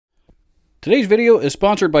Today's video is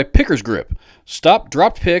sponsored by Picker's Grip. Stop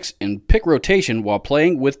dropped picks and pick rotation while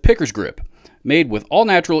playing with Picker's Grip. Made with all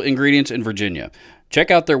natural ingredients in Virginia. Check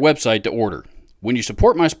out their website to order. When you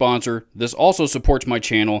support my sponsor, this also supports my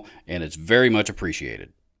channel, and it's very much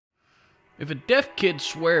appreciated. If a deaf kid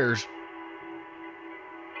swears,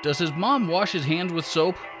 does his mom wash his hands with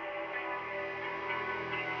soap?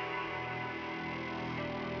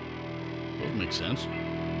 Doesn't make sense.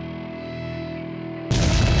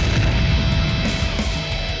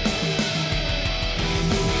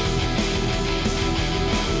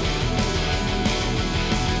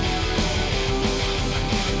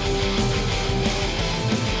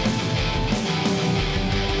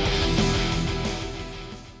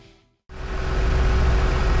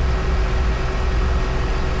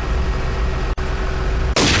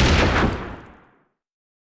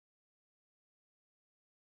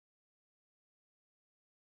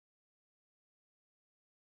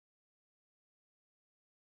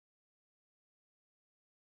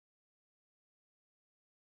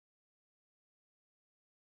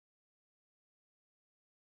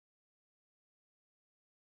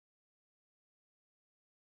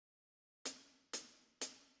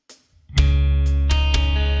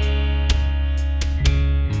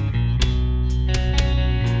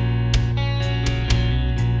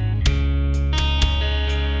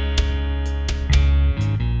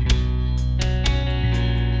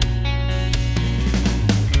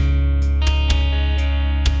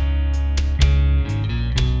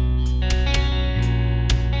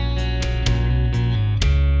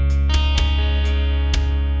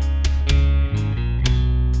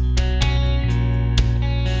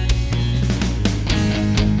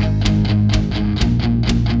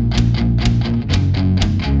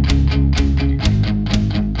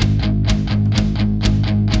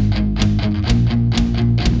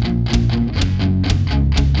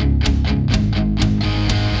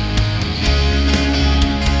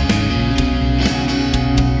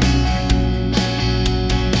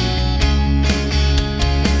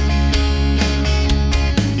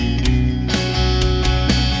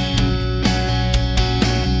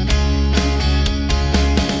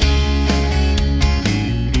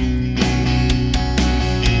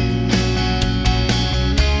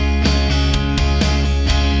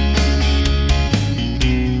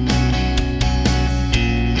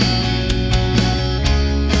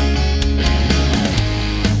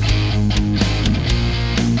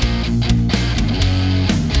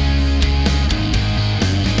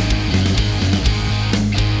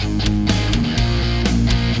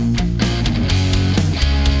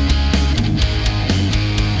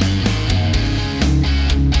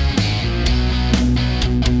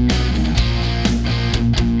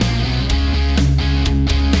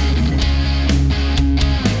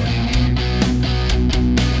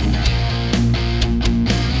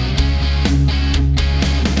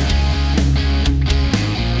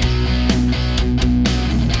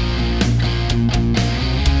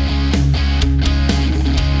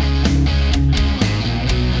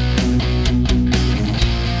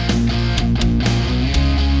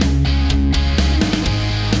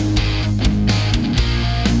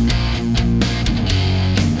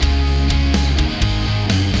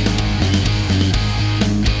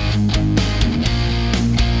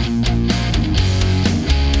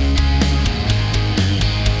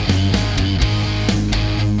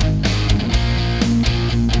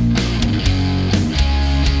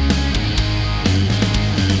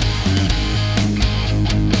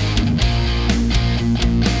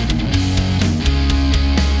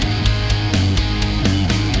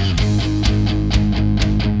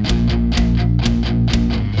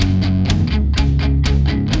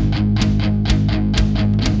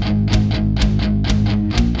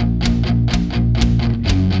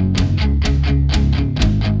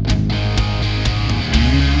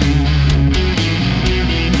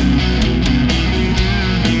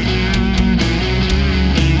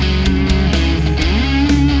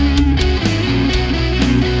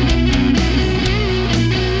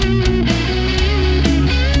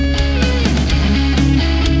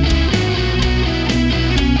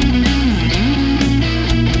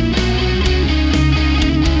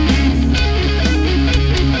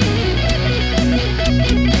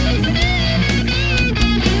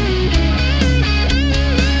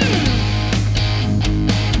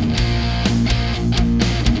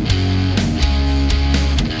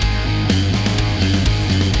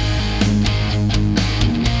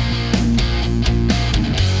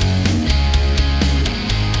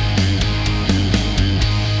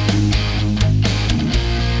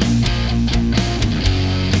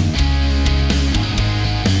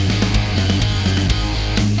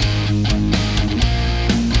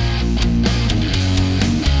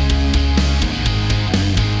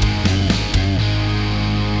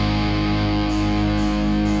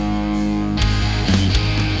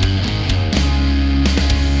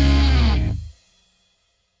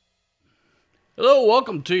 Hello,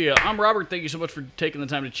 welcome to you. I'm Robert. Thank you so much for taking the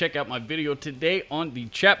time to check out my video today on the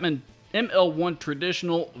Chapman ML1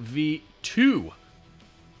 Traditional V2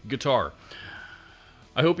 guitar.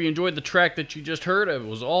 I hope you enjoyed the track that you just heard. It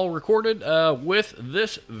was all recorded with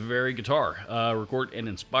this very guitar. Recorded and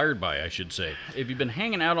inspired by, I should say. If you've been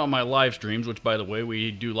hanging out on my live streams, which by the way,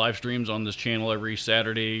 we do live streams on this channel every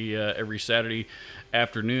Saturday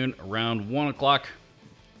afternoon around 1 o'clock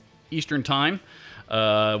Eastern Time.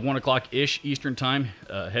 1 o'clock-ish Eastern Time,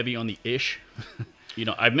 heavy on the ish. You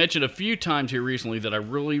know, I've mentioned a few times here recently that I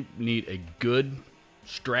really need a good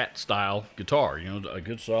Strat-style guitar. You know, a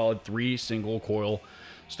good solid 3 single coil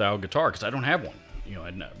style guitar, because I don't have one. You know,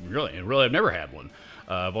 I've never had one.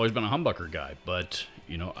 I've always been a humbucker guy, but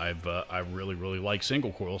you know, I really like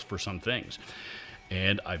single coils for some things.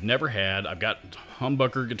 And I've got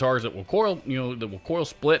humbucker guitars that will coil, you know, that will coil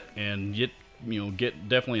split and get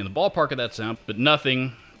definitely in the ballpark of that sound, but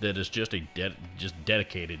nothing that is just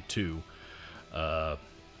dedicated to the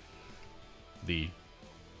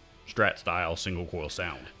Strat style single coil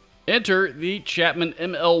sound. Enter the Chapman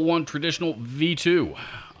ML1 Traditional V2.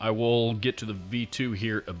 I will get to the V2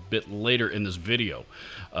 here a bit later in this video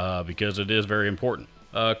because it is very important.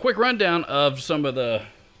 Quick rundown of some of the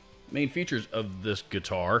main features of this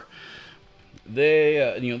guitar.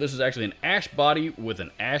 This is actually an ash body with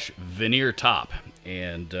an ash veneer top,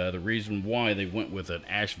 and the reason why they went with an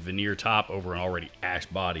ash veneer top over an already ash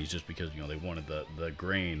body is just because, you know, they wanted the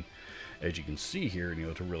grain, as you can see here, you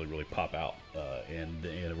know, to really pop out, and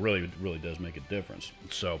it really does make a difference.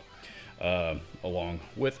 So, along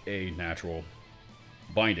with a natural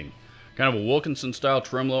binding, kind of a Wilkinson style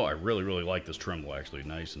tremolo. I really like this tremolo, actually,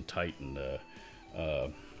 nice and tight and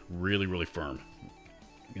really firm.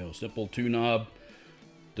 You know, simple 2-knob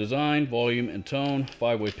design, volume and tone,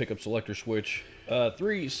 5-way pickup selector switch,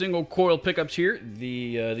 3 single coil pickups here.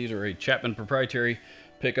 These are a Chapman proprietary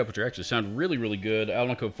pickup, which actually sound really good.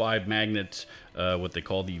 Alnico 5 magnets, what they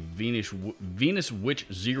call the Venus Witch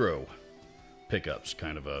Zero pickups,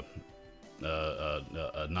 kind of a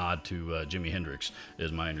nod to Jimi Hendrix,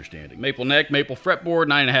 is my understanding. Maple neck, maple fretboard,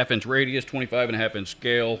 9.5-inch radius, 25.5-inch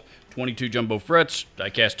scale, 22 jumbo frets,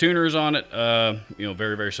 die-cast tuners on it. You know,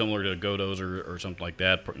 very similar to Godot's or something like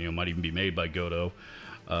that. You know, might even be made by Godot.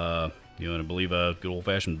 You know, and I believe a good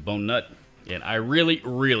old-fashioned bone nut. And I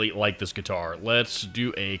really like this guitar. Let's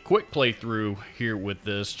do a quick playthrough here with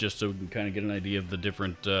this, just so we can kind of get an idea of the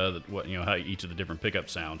different, how each of the different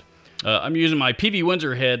pickups sound. I'm using my PV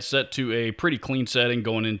Windsor head set to a pretty clean setting,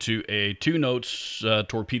 going into a 2 notes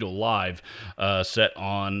Torpedo Live set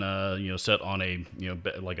on a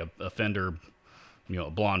like a Fender, you know, a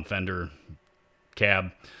blonde Fender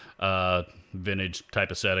cab vintage type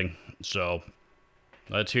of setting. So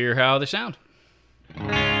let's hear how they sound.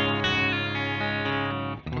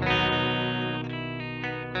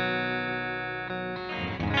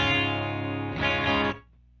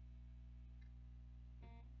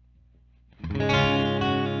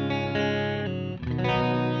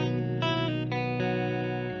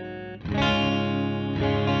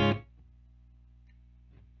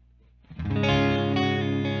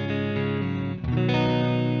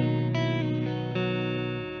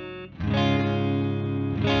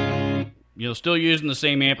 You know, still using the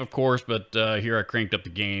same amp, of course, but here I cranked up the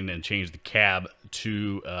gain and changed the cab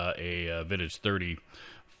to a vintage 30,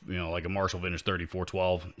 you know, like a Marshall vintage 30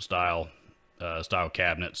 412 style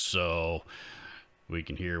cabinet, so we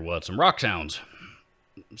can hear what some rock sounds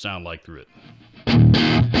sound like through it.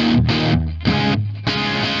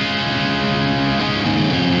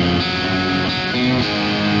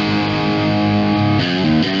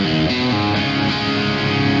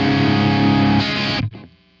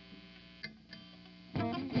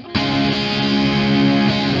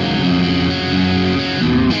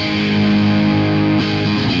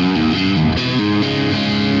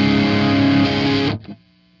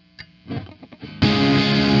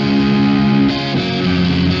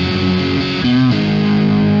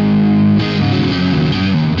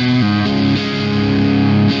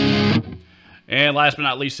 And last but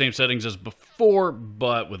not least, same settings as before,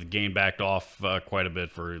 but with the gain backed off quite a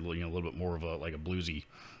bit for, you know, a little bit more of a bluesy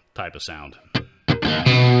type of sound.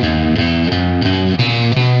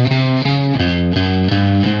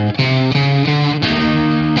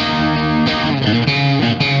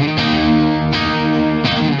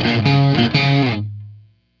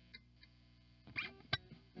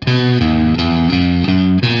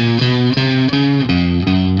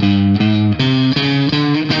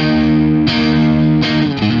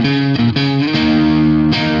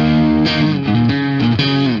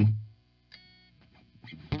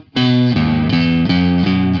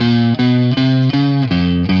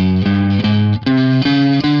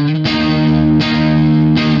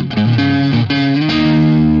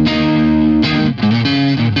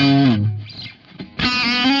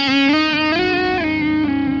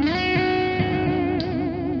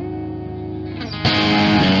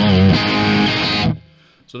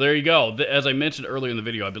 So there you go. As I mentioned earlier in the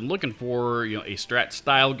video, I've been looking for, a Strat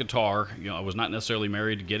style guitar. I was not necessarily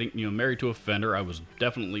married to married to a Fender. I was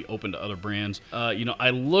definitely open to other brands. I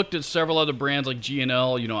looked at several other brands like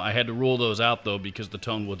G&L. I had to rule those out though because the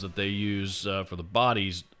tone woods that they use for the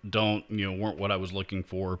bodies weren't what I was looking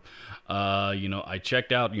for. I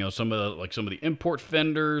checked out some of the import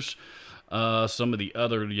Fenders. Some of the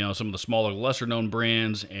other, some of the smaller, lesser-known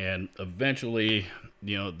brands, and eventually,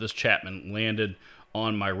 this Chapman landed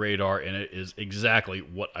on my radar, and it is exactly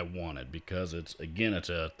what I wanted because it's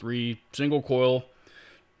a 3 single coil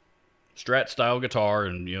Strat style guitar,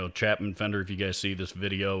 and Chapman Fender. If you guys see this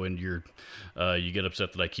video and you get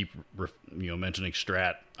upset that I keep mentioning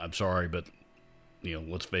Strat, I'm sorry, but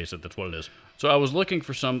let's face it, that's what it is. So I was looking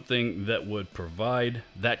for something that would provide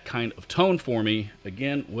that kind of tone for me,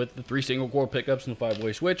 again, with the 3 single coil pickups and the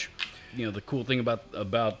 5-way switch. The cool thing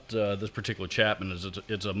about this particular Chapman is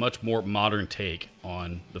it's a much more modern take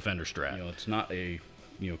on the Fender Strat. It's not a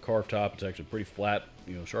carved top. It's actually pretty flat.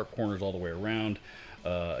 Sharp corners all the way around.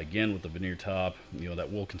 Again, with the veneer top.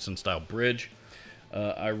 That Wilkinson style bridge.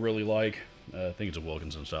 I really like. I think it's a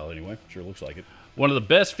Wilkinson style anyway. Sure looks like it. One of the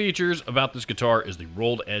best features about this guitar is the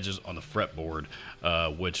rolled edges on the fretboard,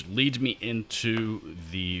 which leads me into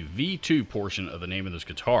the V2 portion of the name of this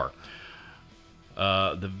guitar.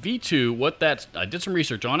 The V2, I did some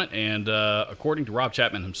research on it, and according to Rob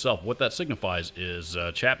Chapman himself, what that signifies is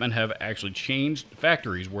Chapman have actually changed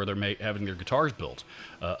factories where they're having their guitars built.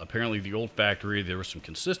 Apparently, the old factory, there were some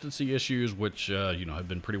consistency issues, which have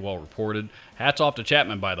been pretty well reported. Hats off to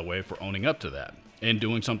Chapman, by the way, for owning up to that and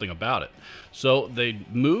doing something about it. So they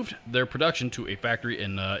moved their production to a factory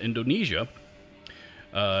in Indonesia.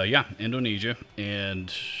 Indonesia,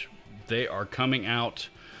 and they are coming out.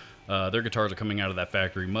 Their guitars are coming out of that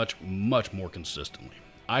factory much, much more consistently.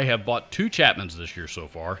 I have bought 2 Chapmans this year so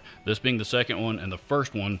far, this being the second one, and the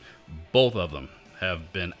first one, both of them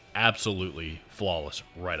have been absolutely flawless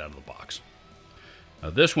right out of the box.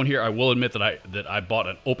 This one here, I will admit that I bought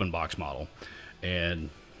an open box model,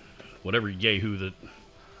 and whatever yahoo that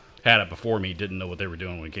had it before me didn't know what they were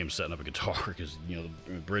doing when it came to setting up a guitar, because the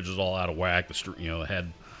bridge was all out of whack. It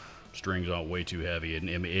had strings on way too heavy, and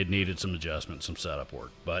it needed some adjustment, some setup work.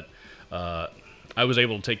 But I was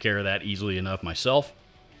able to take care of that easily enough myself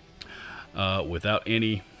without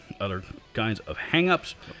any other kinds of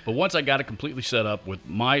hang-ups. But once I got it completely set up with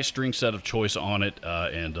my string set of choice on it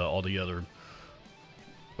and all the other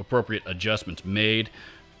appropriate adjustments made,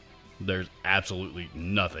 there's absolutely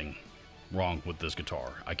nothing wrong with this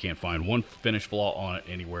guitar. I can't find one finish flaw on it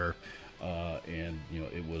anywhere.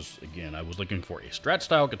 It was, again, I was looking for a Strat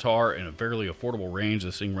style guitar in a fairly affordable range.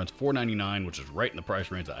 This thing runs $499, which is right in the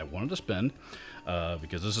price range that I wanted to spend,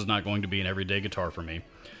 because this is not going to be an everyday guitar for me.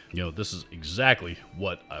 This is exactly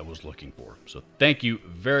what I was looking for. So thank you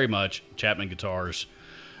very much, Chapman Guitars.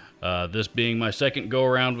 This being my second go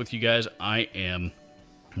around with you guys, I am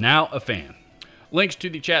now a fan. Links to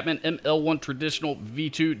the Chapman ML1 traditional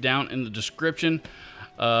V2 down in the description,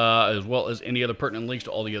 as well as any other pertinent links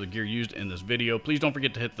to all the other gear used in this video. Please don't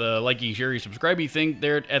forget to hit the likey, sharey, subscribey thing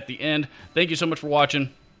there at the end. Thank you so much for watching.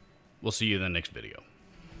 We'll see you in the next video.